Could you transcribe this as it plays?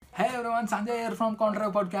Hey everyone, Sanjay here from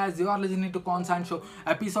Contra Podcast. You are listening to Consan Show,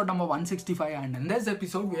 episode number 165. And in this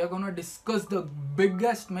episode, we are going to discuss the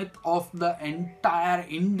biggest myth of the entire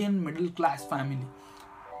Indian middle class family.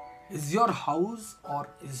 Is your house or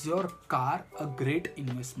is your car a great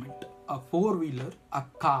investment? A four-wheeler, a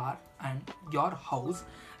car, and your house,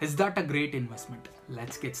 is that a great investment?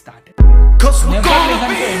 Let's get started. Never listen to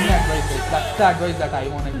any advice. That's the advice that I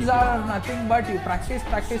want to give. These are nothing but you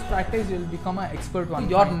practice, you'll become an expert one.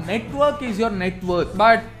 Your network is your net worth.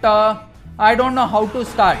 But I don't know how to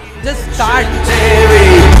start. Just start.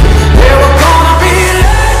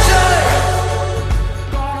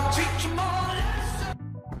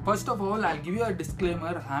 First of all, I'll give you a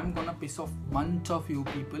disclaimer. I'm gonna piss off bunch of you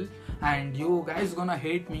people and you guys gonna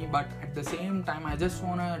hate me, but at the same time I just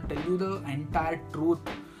wanna tell you the entire truth.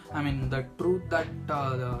 I mean the truth that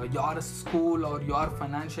your school or your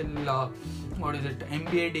financial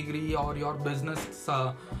MBA degree or your business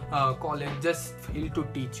college just fail to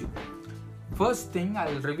teach you. First thing,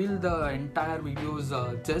 I'll reveal the entire videos.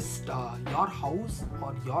 Your house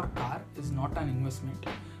or your car is not an investment.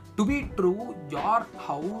 To be true, your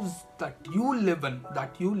house that you live in,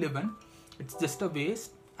 it's just a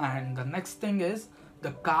waste. And the next thing is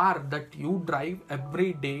the car that you drive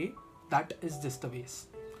every day, that is just a waste.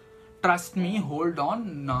 Trust me, hold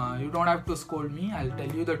on. You don't have to scold me. I'll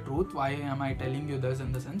tell you the truth. Why am I telling you this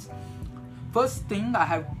in the sense? First thing, I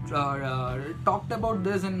have talked about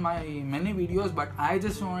this in my many videos, but I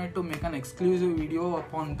just wanted to make an exclusive video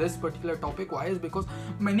upon this particular topic. Why is because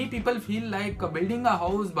many people feel like building a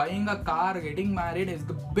house, buying a car, getting married is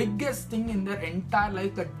the biggest thing in their entire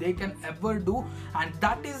life that they can ever do, and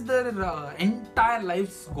that is their entire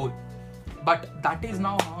life's goal. But that is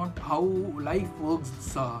now not how life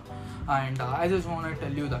works, and I just want to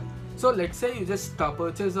tell you that. So let's say you just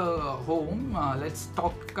purchase a home. Let's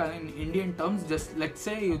talk in Indian terms. Just let's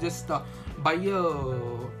say you just buy a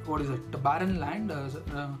barren land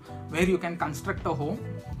where you can construct a home.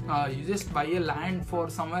 You just buy a land for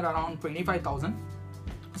somewhere around 25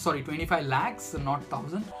 lakhs, not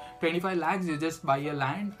thousand. 25 lakhs. You just buy a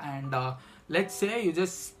land, and let's say you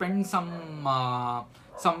just spend somewhere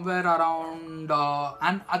around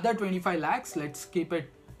another 25 lakhs. Let's keep it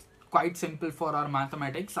quite simple for our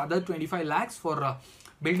mathematics. Other 25 lakhs for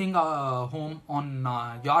building a home on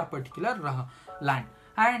your particular land.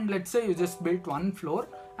 And let's say you just built one floor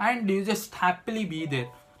and you just happily be there.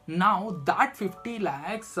 Now that 50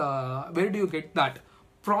 lakhs, where do you get that?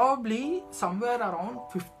 Probably somewhere around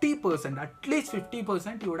 50%, at least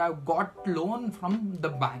 50% you would have got loan from the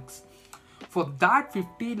banks. For that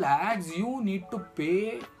 50 lakhs, you need to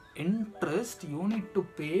pay interest, you need to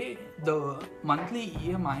pay the monthly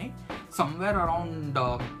EMI somewhere around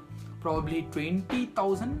probably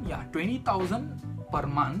 20,000 per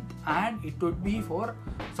month, and it would be for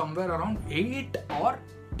somewhere around 8 or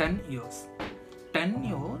 10 years. 10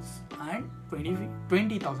 years and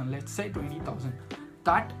 20,000, let's say 20,000.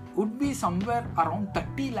 That would be somewhere around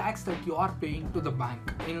 30 lakhs that you are paying to the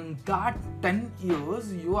bank. In that 10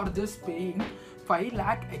 years, you are just paying 5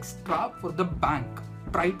 lakh extra for the bank.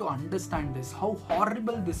 Try to understand this, how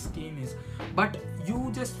horrible this scheme is. But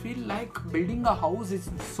you just feel like building a house is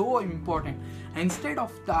so important. Instead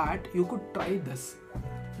of that, you could try this.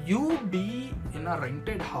 You be in a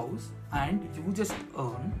rented house and you just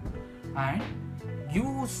earn, and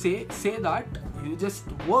you say that you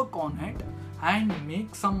just work on it and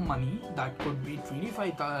make some money. That could be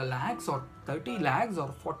 25 lakhs or 30 lakhs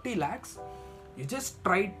or 40 lakhs. You just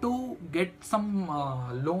try to get some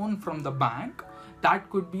loan from the bank.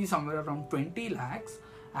 That could be somewhere around 20 lakhs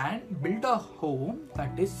and build a home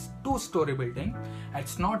that is 2-story building.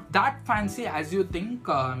 It's not that fancy as you think.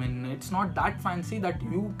 It's not that fancy that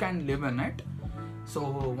you can live in it. So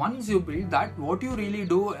once you build that, what you really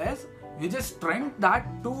do is you just rent that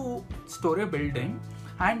 2-story building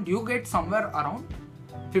and you get somewhere around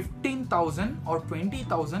 15,000 or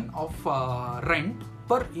 20,000 of rent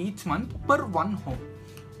per each month per one home.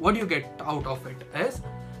 What you get out of it is,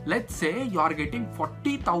 let's say you are getting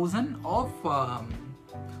 40,000 of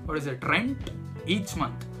rent each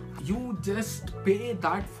month. You just pay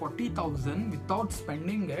that 40,000 without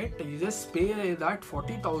spending it. You just pay that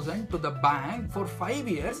 40,000 to the bank for 5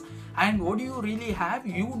 years, and what do you really have?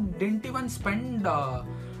 You didn't even spend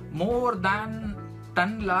more than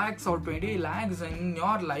 10 lakhs or 20 lakhs in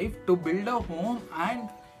your life to build a home, and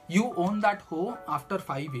you own that home after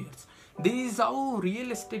 5 years. This is how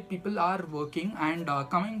real estate people are working. And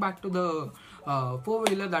coming back to the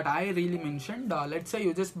four-wheeler that I really mentioned, let's say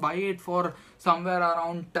you just buy it for somewhere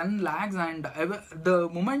around 10 lakhs, and the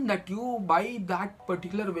moment that you buy that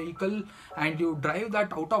particular vehicle and you drive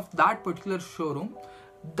that out of that particular showroom,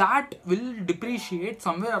 that will depreciate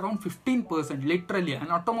somewhere around 15%. Literally,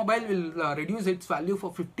 an automobile will reduce its value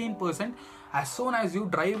for 15% as soon as you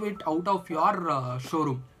drive it out of your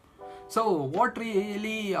showroom. So what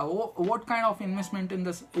really, what kind of investment in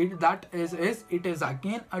this that is it is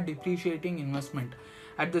again a depreciating investment.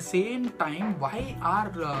 At the same time, why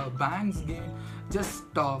are banks just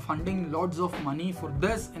funding lots of money for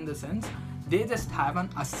this? In the sense, they just have an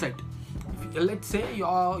asset. Let's say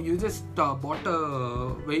you just bought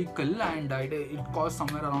a vehicle and it costs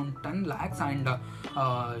somewhere around 10 lakhs, and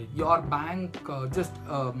your bank just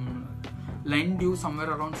lend you somewhere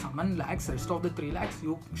around 7 lakhs. Rest of the 3 lakhs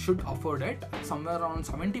you should afford it. Somewhere around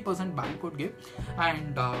 70% bank would give.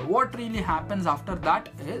 And what really happens after that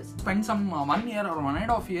is spend some 1 year or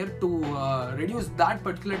 1.5 year to reduce that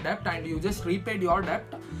particular debt, and you just repaid your debt,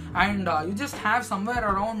 and you just have somewhere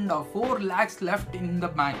around 4 lakhs left in the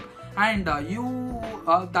bank. And the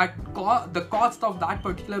cost of that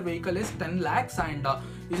particular vehicle is 10 lakhs, and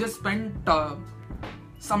you just spent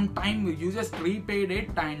some time, you just repaid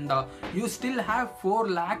it, and you still have 4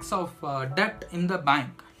 lakhs of debt in the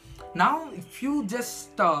bank. Now if you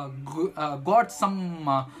just got some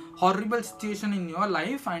horrible situation in your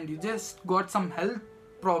life, and you just got some health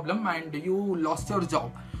problem and you lost your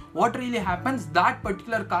job, what really happens? That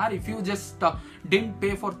particular car, if you just didn't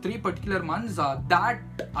pay for 3 particular months, that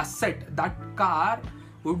asset, that car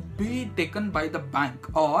would be taken by the bank.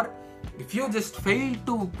 Or if you just fail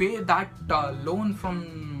to pay that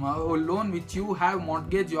loan which you have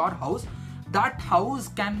mortgaged your house, that house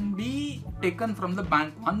can be taken from the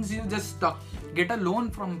bank. Once you just get a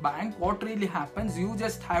loan from bank, what really happens? You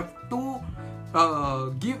just have to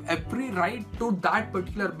give every right to that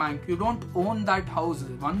particular bank. You don't own that house.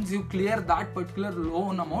 Once you clear that particular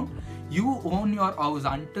loan amount, you own your house.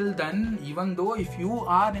 Until then, even though if you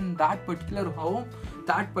are in that particular home,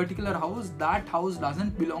 that house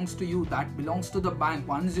doesn't belongs to you, that belongs to the bank.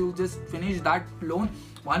 Once you just finish that loan,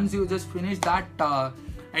 once you just finish that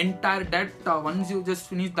entire debt, once you just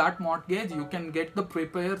finish that mortgage, you can get the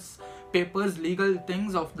papers, legal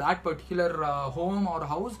things of that particular home or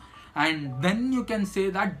house, and then you can say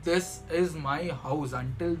that this is my house.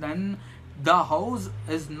 Until then, the house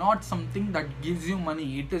is not something that gives you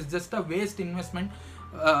money. It is just a waste investment.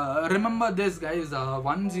 Remember this, guys.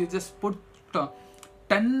 Once you just put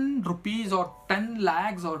 10 rupees or 10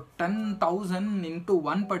 lakhs or 10,000 into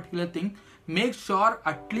one particular thing, make sure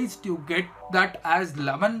at least you get that as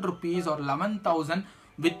 11 rupees or 11,000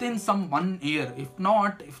 within some 1 year. If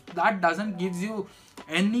not, if that doesn't gives you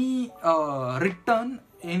any return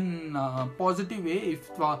in positive way,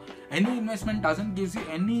 if any investment doesn't gives you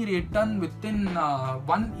any return within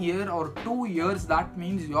 1 year or 2 years, that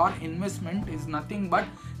means your investment is nothing but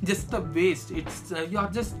just a waste. It's you're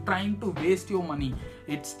just trying to waste your money.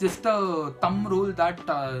 It's just a thumb rule that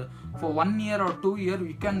for 1 year or 2 year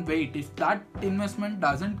we can wait. If that investment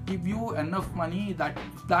doesn't give you enough money, that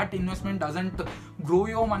if that investment doesn't grow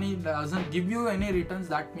your money, doesn't give you any returns,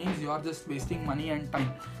 that means you are just wasting money and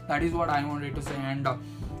time. That is what I wanted to say. And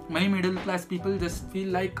many middle class people just feel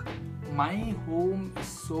like, my home is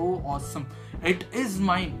so awesome, it is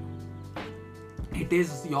mine, it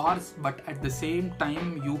is yours, but at the same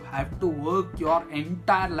time you have to work your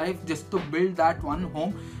entire life just to build that one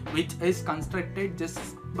home which is constructed just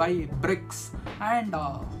by bricks. And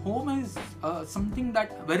home is something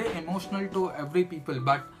that very emotional to every people,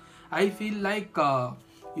 but I feel like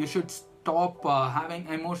you should stop having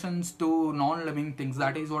emotions to non-living things.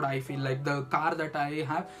 That is what I feel like. The car that I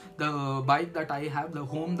have, the bike that I have, the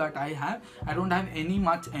home that I have, I don't have any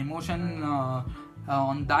much emotion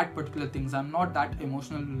on that particular things. I'm not that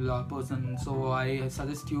emotional person, so I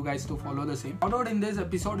suggest you guys to follow the same. Shout out in this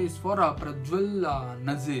episode is for Prajwal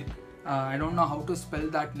Nazir. I don't know how to spell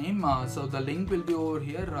that name, so the link will be over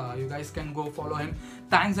here. You guys can go follow him.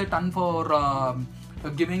 Thanks a ton for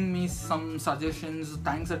giving me some suggestions.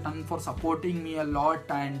 Thanks a ton for supporting me a lot,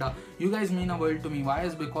 and you guys mean a world to me. Why?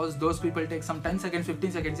 Is because those people take some 10 seconds,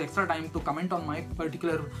 15 seconds extra time to comment on my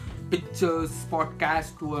particular pictures,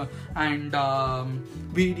 podcast and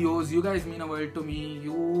videos. You guys mean a world to me.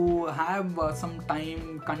 You have some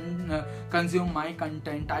time consume my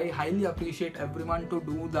content. I highly appreciate everyone to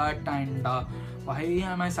do that. And why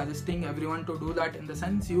am I suggesting everyone to do that? In the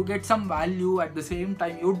sense, you get some value, at the same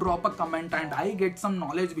time you drop a comment and I get some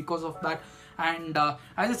knowledge because of that. And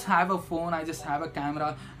I just have a phone, I just have a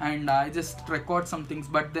camera, and I just record some things.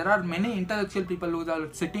 But there are many intellectual people who are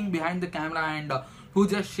sitting behind the camera and who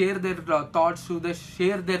just share their thoughts, who just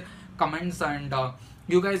share their comments. And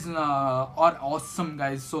you guys are awesome,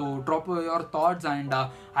 guys. So drop your thoughts, and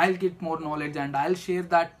I'll get more knowledge and I'll share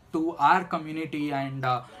that to our community. And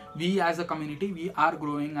we as a community, we are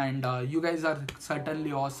growing, and you guys are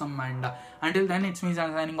certainly awesome. And until then, it's me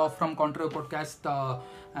signing off from Contra Podcast.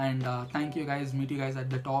 And thank you guys. Meet you guys at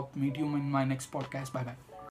the top. Meet you in my next podcast. Bye bye.